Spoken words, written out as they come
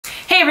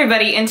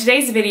everybody, in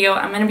today's video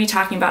I'm going to be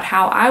talking about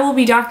how I will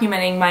be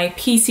documenting my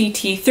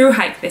PCT through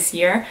hike this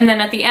year. And then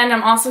at the end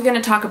I'm also going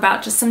to talk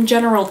about just some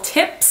general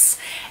tips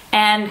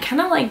and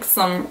kind of like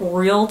some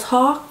real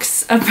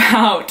talks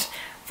about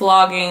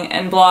vlogging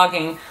and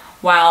blogging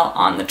while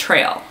on the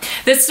trail.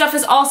 This stuff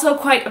is also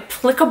quite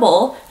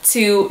applicable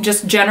to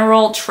just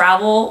general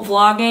travel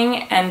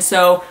vlogging, and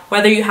so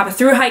whether you have a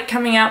through hike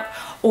coming up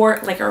or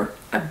like a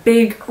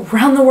big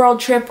around the world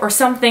trip or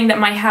something that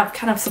might have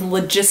kind of some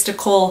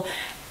logistical,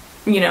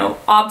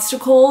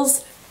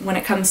 obstacles when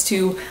it comes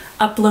to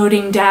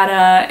uploading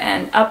data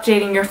and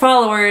updating your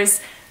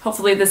followers,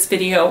 hopefully this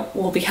video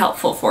will be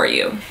helpful for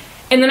you.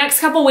 In the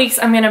next couple weeks,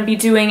 I'm going to be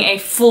doing a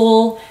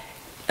full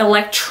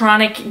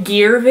electronic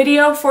gear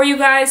video for you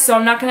guys, so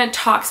I'm not going to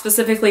talk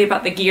specifically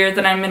about the gear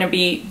that I'm going to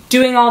be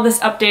doing all this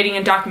updating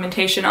and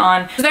documentation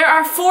on. There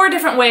are 4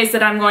 different ways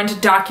that I'm going to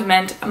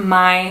document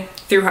my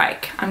through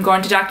hike. I'm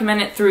going to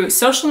document it through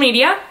social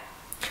media,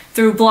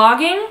 through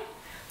blogging,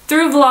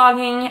 through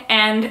vlogging,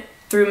 and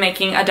through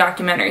making a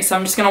documentary. So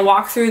I'm just gonna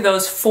walk through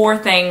those 4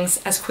 things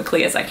as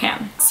quickly as I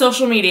can.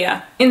 Social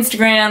media,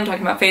 Instagram,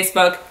 talking about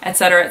Facebook,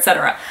 etc.,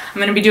 etc.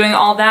 I'm gonna be doing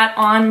all that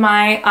on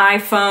my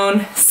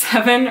iPhone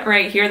 7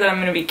 right here that I'm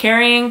gonna be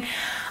carrying.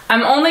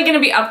 I'm only gonna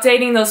be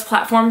updating those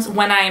platforms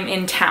when I'm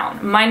in town.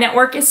 My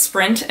network is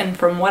Sprint, and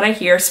from what I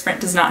hear,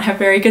 Sprint does not have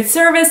very good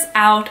service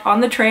out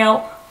on the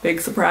trail.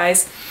 Big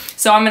surprise.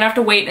 So I'm gonna have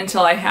to wait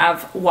until I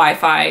have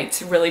Wi-Fi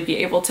to really be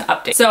able to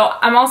update. So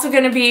I'm also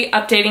gonna be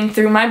updating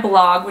through my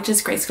blog, which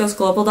is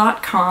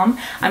gracegirlsglobal.com.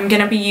 I'm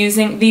gonna be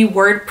using the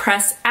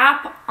WordPress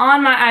app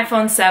on my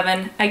iPhone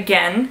 7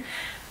 again.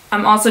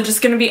 I'm also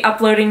just gonna be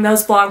uploading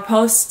those blog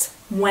posts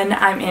when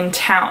I'm in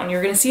town.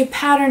 You're gonna see a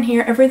pattern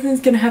here.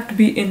 Everything's gonna have to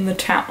be in the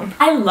town.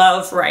 I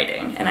love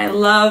writing and I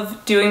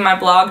love doing my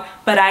blog,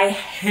 but I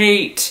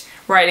hate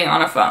writing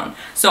on a phone.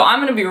 So I'm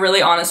gonna be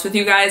really honest with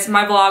you guys.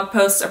 My blog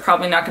posts are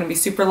probably not gonna be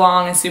super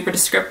long and super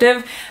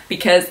descriptive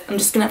because I'm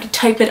just gonna have to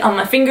type it on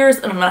my fingers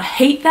and I'm gonna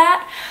hate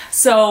that.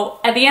 So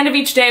at the end of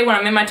each day when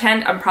I'm in my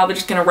tent, I'm probably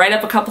just gonna write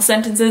up a couple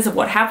sentences of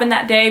what happened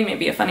that day,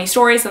 maybe a funny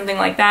story, something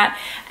like that.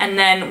 And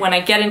then when I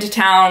get into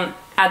town,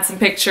 add some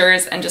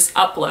pictures and just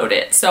upload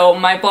it. So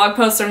my blog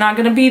posts are not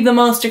going to be the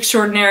most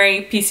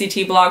extraordinary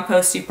PCT blog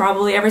posts you've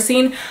probably ever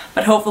seen,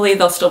 but hopefully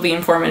they'll still be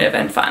informative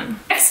and fun.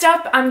 Next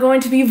up, I'm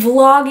going to be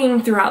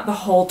vlogging throughout the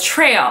whole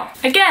trail.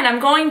 Again, I'm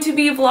going to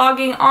be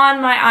vlogging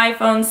on my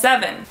iPhone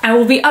 7. I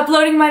will be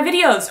uploading my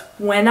videos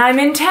when I'm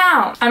in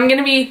town. I'm going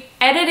to be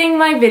editing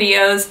my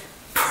videos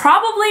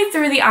probably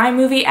through the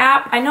iMovie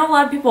app. I know a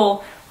lot of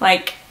people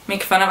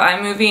make fun of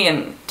iMovie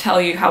and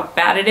tell you how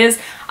bad it is.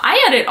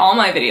 I edit all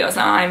my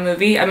videos on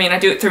iMovie. I mean, I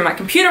do it through my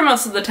computer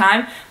most of the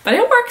time, but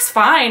it works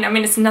fine. I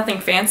mean, it's nothing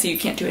fancy. You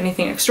can't do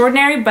anything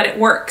extraordinary, but it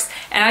works.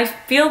 And I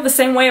feel the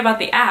same way about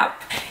the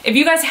app. If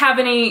you guys have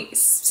any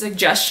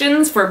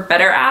suggestions for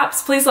better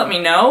apps, please let me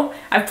know.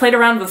 I've played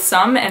around with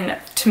some, and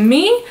to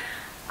me,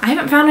 I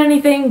haven't found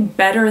anything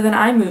better than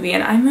iMovie,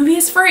 and iMovie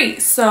is free,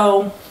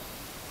 so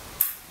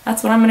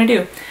that's what I'm gonna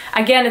do.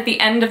 Again, at the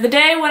end of the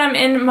day, when I'm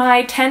in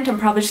my tent, I'm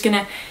probably just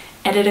gonna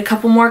edit a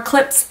couple more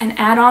clips and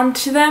add on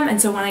to them,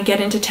 and so when I get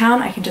into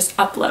town I can just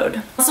upload.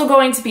 I'm also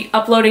going to be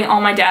uploading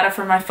all my data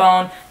from my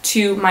phone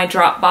to my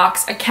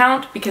Dropbox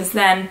account because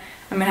then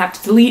I'm gonna have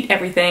to delete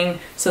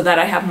everything so that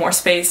I have more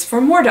space for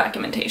more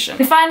documentation.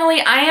 And finally,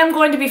 I am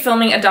going to be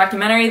filming a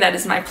documentary. That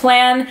is my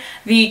plan.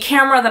 The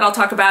camera that I'll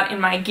talk about in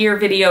my gear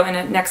video in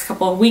the next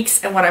couple of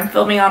weeks and what I'm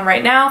filming on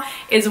right now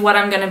is what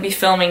I'm gonna be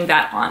filming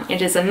that on.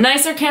 It is a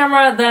nicer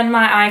camera than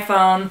my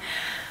iPhone,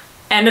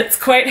 and it's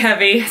quite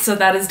heavy, so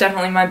that is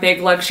definitely my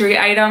big luxury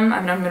item.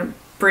 I'm gonna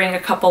bring a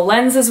couple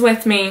lenses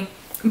with me,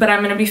 but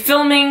I'm gonna be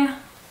filming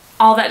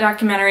all that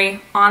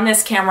documentary on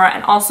this camera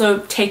and also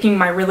taking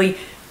my really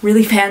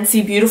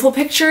fancy, beautiful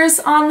pictures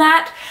on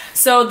that.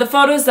 So the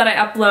photos that I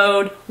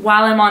upload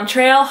while I'm on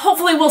trail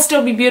hopefully will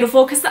still be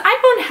beautiful because the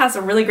iPhone has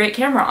a really great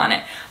camera on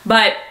it.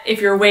 But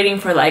if you're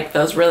waiting for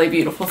those really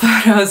beautiful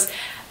photos,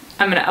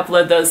 I'm gonna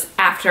upload those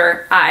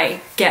after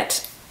I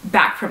get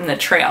back from the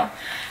trail.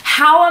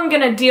 How I'm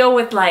gonna deal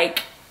with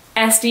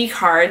SD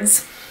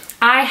cards,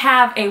 I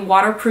have a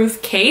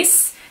waterproof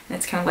case, and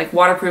it's kind of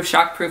waterproof,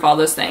 shockproof, all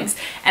those things,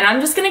 and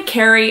I'm just gonna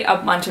carry a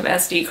bunch of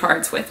SD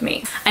cards with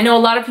me. I know a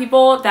lot of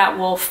people that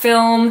will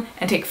film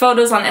and take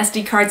photos on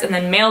SD cards and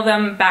then mail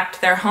them back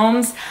to their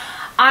homes.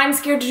 I'm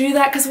scared to do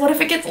that because what if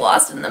it gets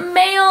lost in the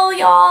mail,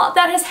 y'all?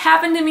 That has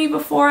happened to me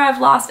before. I've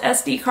lost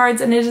SD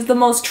cards and it is the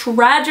most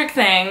tragic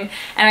thing,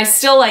 and I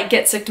still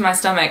get sick to my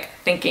stomach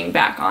thinking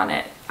back on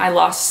it. I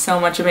lost so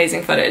much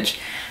amazing footage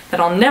that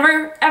I'll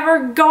never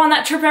ever go on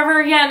that trip ever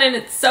again, and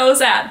it's so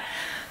sad.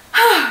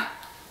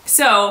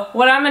 So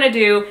what I'm gonna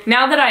do,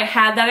 now that I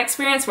had that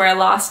experience where I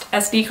lost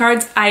SD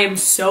cards, I am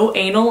so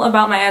anal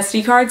about my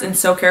SD cards and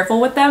so careful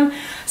with them.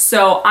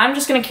 So I'm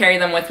just gonna carry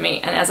them with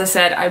me. And as I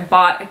said, I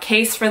bought a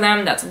case for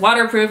them that's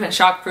waterproof and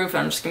shockproof, and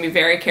I'm just gonna be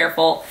very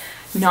careful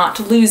not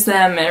to lose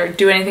them or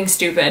do anything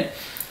stupid.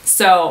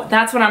 So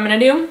that's what I'm gonna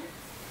do.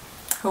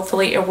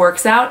 Hopefully it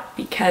works out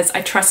because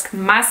I trust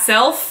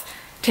myself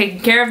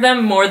taking care of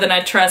them more than I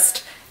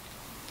trust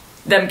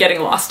them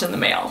getting lost in the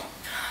mail.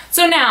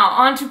 So now,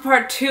 on to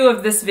part 2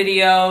 of this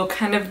video,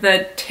 kind of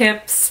the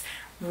tips,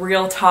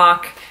 real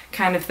talk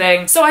kind of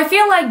thing. So I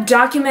feel like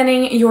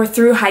documenting your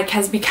through hike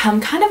has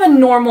become kind of a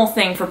normal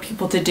thing for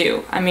people to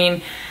do. I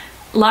mean,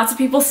 lots of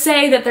people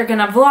say that they're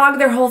gonna vlog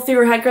their whole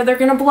through hike or they're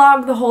gonna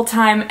blog the whole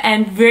time,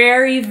 and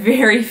very,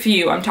 very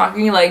few, I'm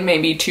talking like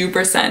maybe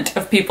 2%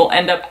 of people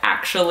end up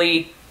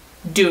actually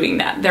doing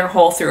that, their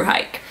whole through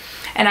hike.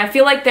 And I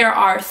feel like there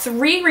are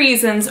 3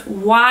 reasons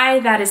why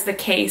that is the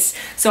case.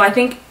 So I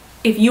think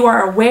if you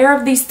are aware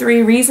of these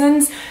 3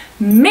 reasons,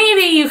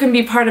 maybe you can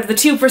be part of the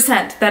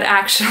 2% that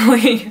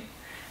actually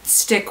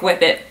stick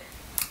with it.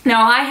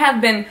 Now, I have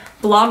been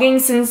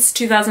blogging since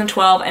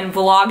 2012 and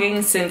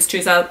vlogging since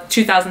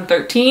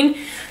 2013,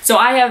 so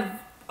I have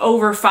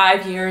over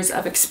 5 years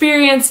of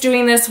experience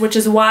doing this, which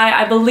is why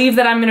I believe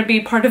that I'm going to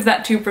be part of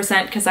that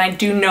 2% because I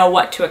do know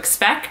what to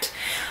expect.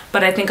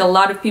 But I think a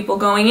lot of people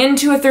going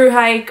into a through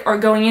hike or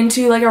going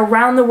into like a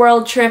round the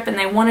world trip and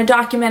they want to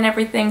document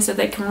everything so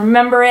they can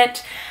remember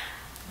it,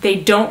 they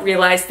don't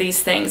realize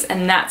these things,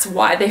 and that's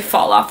why they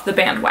fall off the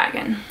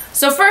bandwagon.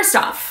 So first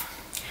off,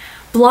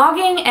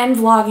 blogging and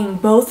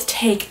vlogging both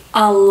take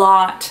a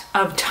lot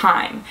of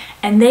time,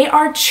 and they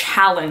are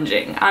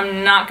challenging,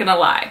 I'm not gonna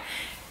lie.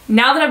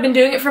 Now that I've been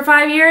doing it for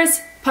 5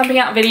 years, pumping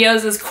out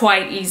videos is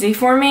quite easy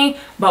for me,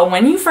 but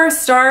when you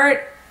first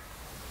start,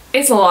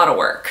 it's a lot of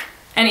work.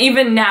 And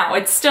even now,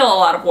 it's still a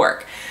lot of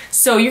work.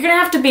 So you're gonna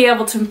have to be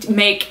able to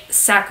make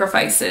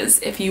sacrifices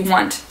if you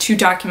want to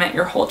document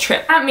your whole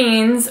trip. That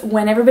means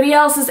when everybody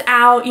else is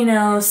out, you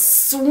know,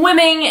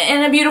 swimming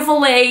in a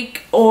beautiful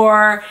lake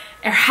or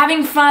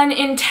having fun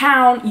in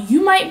town,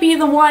 you might be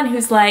the one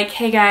who's like,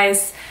 hey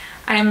guys,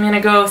 I'm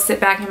gonna go sit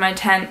back in my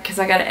tent because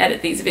I gotta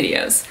edit these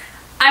videos.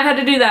 I've had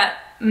to do that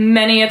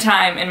many a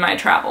time in my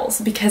travels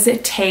because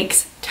it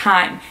takes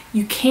time.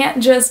 You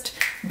can't just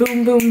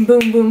boom, boom,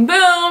 boom, boom,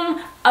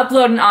 boom,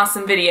 upload an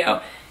awesome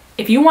video.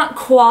 If you want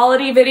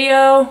quality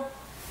video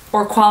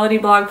or quality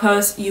blog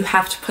posts, you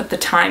have to put the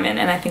time in,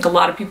 and I think a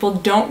lot of people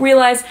don't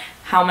realize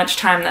how much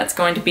time that's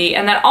going to be,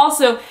 and that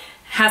also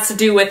has to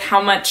do with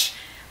how much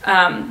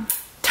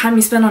time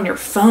you spend on your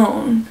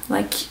phone.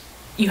 Like,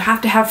 you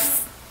have to have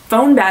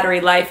phone battery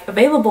life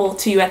available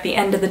to you at the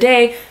end of the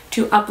day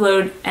to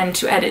upload and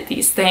to edit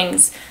these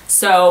things.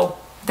 So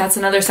that's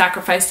another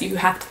sacrifice you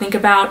have to think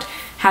about,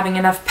 having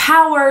enough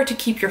power to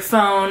keep your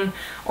phone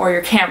or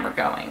your camera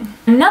going.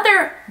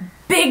 Another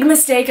big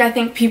mistake I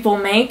think people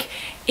make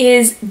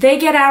is they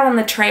get out on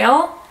the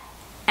trail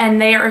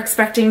and they are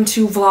expecting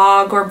to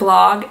vlog or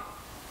blog,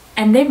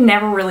 and they've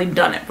never really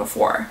done it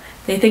before.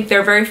 They think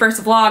their very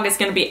first vlog is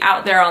going to be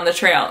out there on the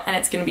trail and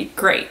it's going to be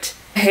great.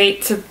 I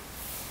hate to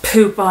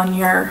poop on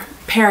your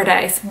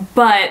paradise,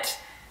 but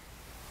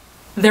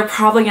they're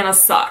probably gonna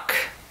suck.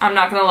 I'm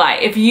not gonna lie.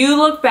 If you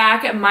look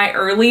back at my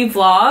early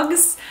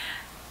vlogs,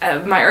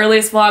 my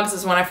earliest vlogs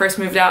is when I first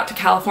moved out to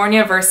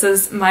California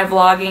versus my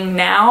vlogging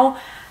now,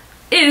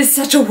 it is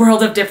such a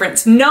world of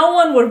difference. No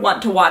one would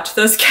want to watch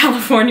those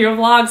California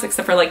vlogs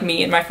except for like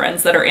me and my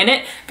friends that are in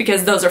it,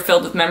 because those are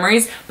filled with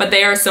memories, but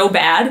they are so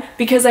bad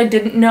because I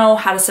didn't know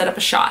how to set up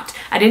a shot.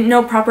 I didn't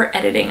know proper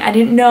editing. I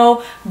didn't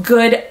know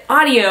good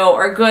audio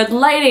or good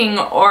lighting,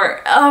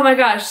 or, oh my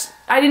gosh,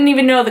 I didn't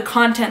even know the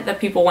content that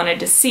people wanted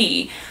to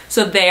see.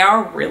 So they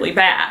are really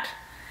bad.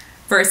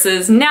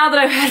 Versus now that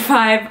I've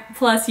had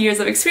 5+ years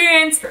of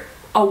experience,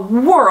 a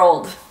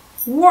world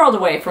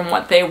away from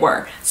what they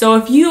were. So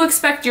if you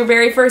expect your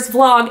very first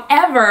vlog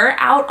ever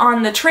out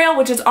on the trail,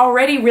 which is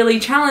already really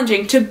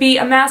challenging, to be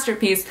a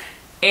masterpiece,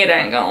 it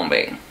ain't gonna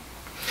be.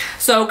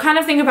 So kind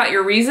of think about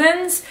your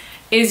reasons.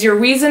 Is your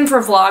reason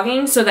for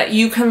vlogging so that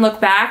you can look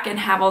back and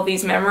have all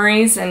these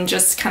memories and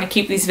just kind of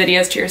keep these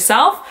videos to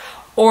yourself?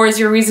 Or is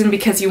your reason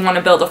because you want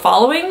to build a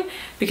following?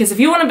 Because if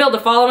you want to build a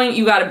following,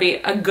 you gotta be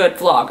a good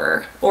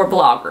vlogger or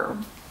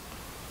blogger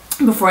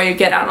before you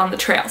get out on the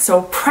trail.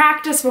 So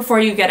practice before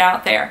you get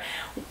out there.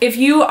 If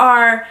you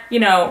are, you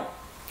know,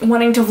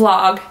 wanting to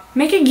vlog,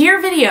 make a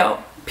gear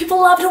video. People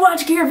love to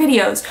watch gear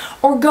videos.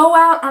 Or go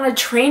out on a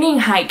training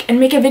hike and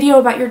make a video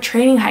about your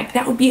training hike.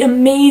 That would be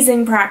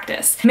amazing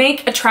practice.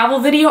 Make a travel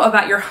video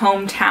about your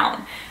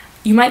hometown.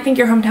 You might think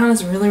your hometown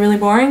is really, really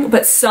boring,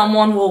 but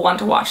someone will want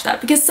to watch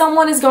that because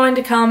someone is going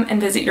to come and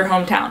visit your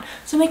hometown.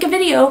 So make a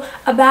video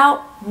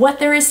about what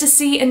there is to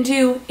see and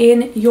do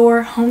in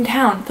your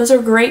hometown. Those are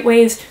great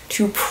ways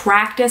to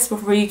practice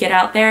before you get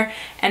out there,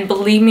 and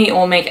believe me, it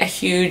will make a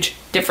huge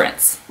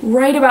difference.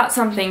 Write about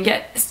something,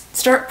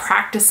 start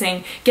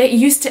practicing, get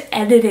used to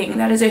editing.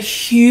 That is a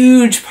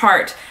huge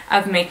part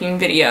of making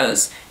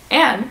videos,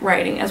 and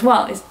writing as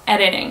well, is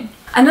editing.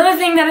 Another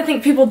thing that I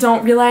think people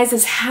don't realize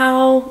is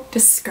how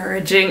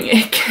discouraging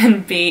it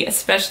can be,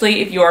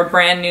 especially if you are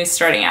brand new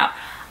starting out.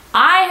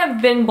 I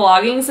have been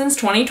blogging since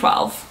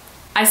 2012.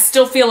 I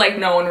still feel like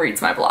no one reads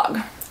my blog.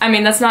 I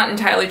mean, that's not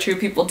entirely true.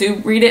 People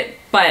do read it,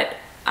 but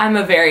I'm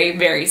a very,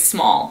 very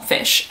small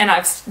fish, and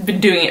I've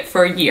been doing it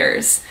for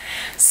years.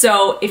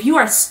 So if you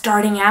are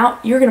starting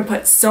out, you're gonna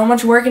put so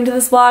much work into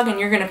this blog, and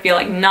you're gonna feel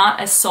like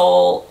not a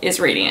soul is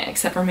reading it,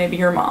 except for maybe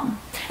your mom.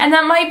 And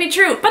that might be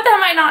true, but that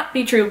might not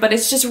be true, but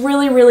it's just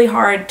really, really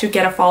hard to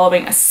get a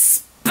following,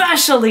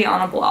 especially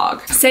on a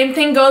blog. Same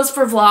thing goes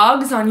for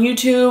vlogs on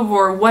YouTube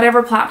or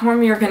whatever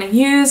platform you're gonna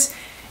use.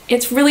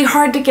 It's really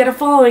hard to get a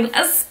following,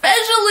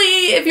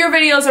 especially if your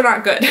videos are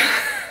not good.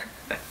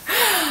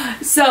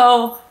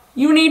 So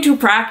you need to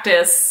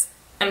practice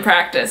and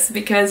practice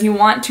because you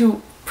want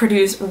to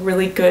produce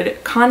really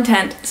good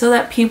content so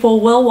that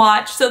people will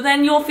watch, so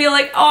then you'll feel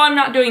like, oh, I'm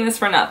not doing this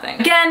for nothing.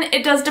 Again,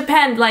 it does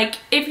depend. Like,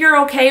 if you're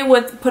okay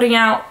with putting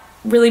out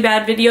really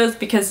bad videos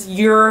because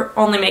you're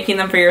only making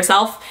them for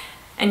yourself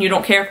and you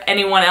don't care if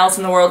anyone else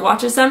in the world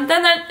watches them,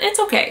 then it's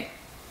okay.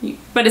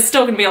 But it's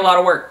still gonna be a lot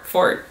of work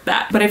for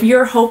that. But if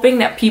you're hoping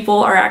that people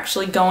are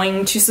actually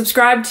going to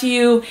subscribe to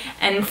you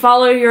and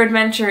follow your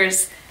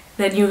adventures,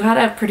 then you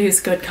gotta produce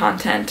good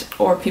content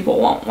or people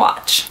won't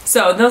watch.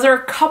 So those are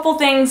a couple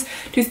things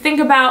to think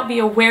about, be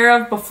aware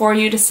of before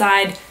you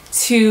decide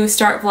to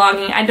start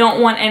vlogging. I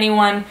don't want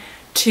anyone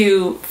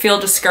to feel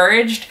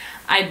discouraged.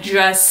 I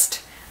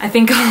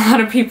think a lot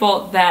of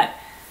people that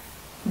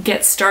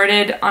get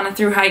started on a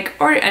through hike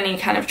or any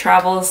kind of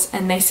travels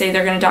and they say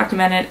they're gonna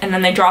document it and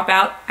then they drop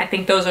out, I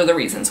think those are the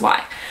reasons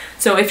why.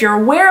 So if you're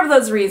aware of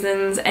those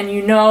reasons and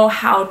you know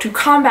how to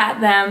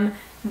combat them,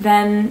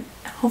 then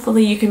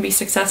hopefully you can be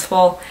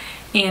successful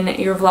in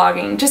your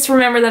vlogging. Just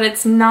remember that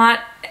it's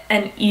not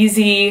an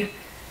easy,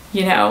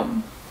 you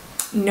know,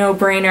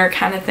 no-brainer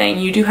kind of thing.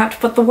 You do have to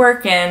put the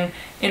work in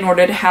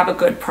order to have a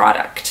good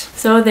product.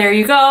 So there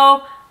you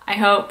go. I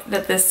hope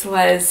that this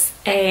was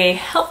a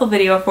helpful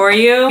video for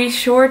you. Be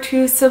sure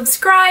to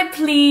subscribe,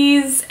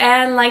 please,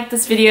 and like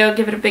this video.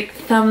 Give it a big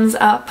thumbs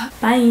up.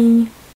 Bye.